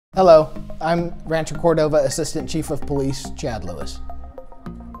Hello, I'm Rancho Cordova Assistant Chief of Police, Chad Lewis.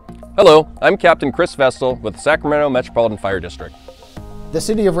 Hello, I'm Captain Chris Vestal with the Sacramento Metropolitan Fire District. The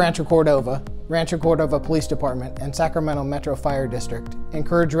City of Rancho Cordova Police Department, and Sacramento Metro Fire District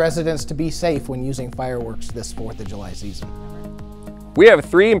encourage residents to be safe when using fireworks this 4th of July season. We have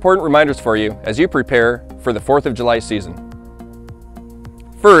 3 important reminders for you as you prepare for the 4th of July season.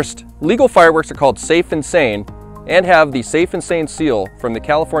 First, legal fireworks are called safe and sane and have the Safe and Sane seal from the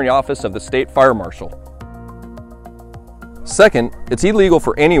California Office of the State Fire Marshal. Second, it's illegal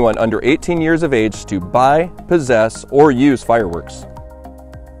for anyone under 18 years of age to buy, possess, or use fireworks.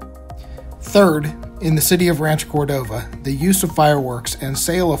 Third, in the City of Rancho Cordova, the use of fireworks and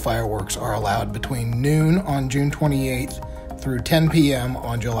sale of fireworks are allowed between noon on June 28th through 10 p.m.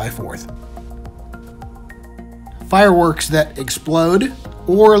 on July 4th. Fireworks that explode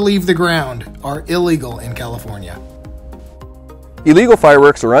or leave the ground are illegal in California. Illegal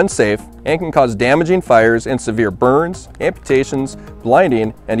fireworks are unsafe and can cause damaging fires and severe burns, amputations,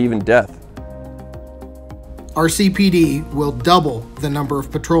 blinding, and even death. Our CPD will double the number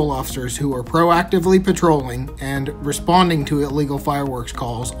of patrol officers who are proactively patrolling and responding to illegal fireworks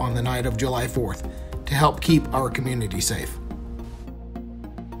calls on the night of July 4th to help keep our community safe.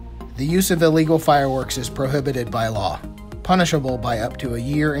 The use of illegal fireworks is prohibited by law, punishable by up to a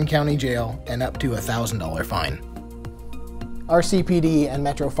year in county jail and up to a $1,000 fine. Our CPD and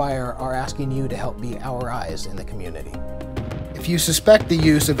Metro Fire are asking you to help be our eyes in the community. If you suspect the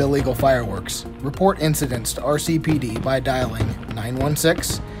use of illegal fireworks, report incidents to our CPD by dialing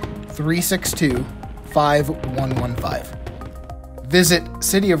 916-362-5115. Visit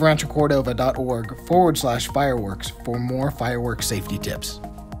cityofranchocordova.org/fireworks for more fireworks safety tips.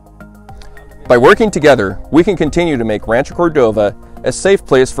 By working together, we can continue to make Rancho Cordova a safe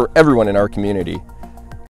place for everyone in our community.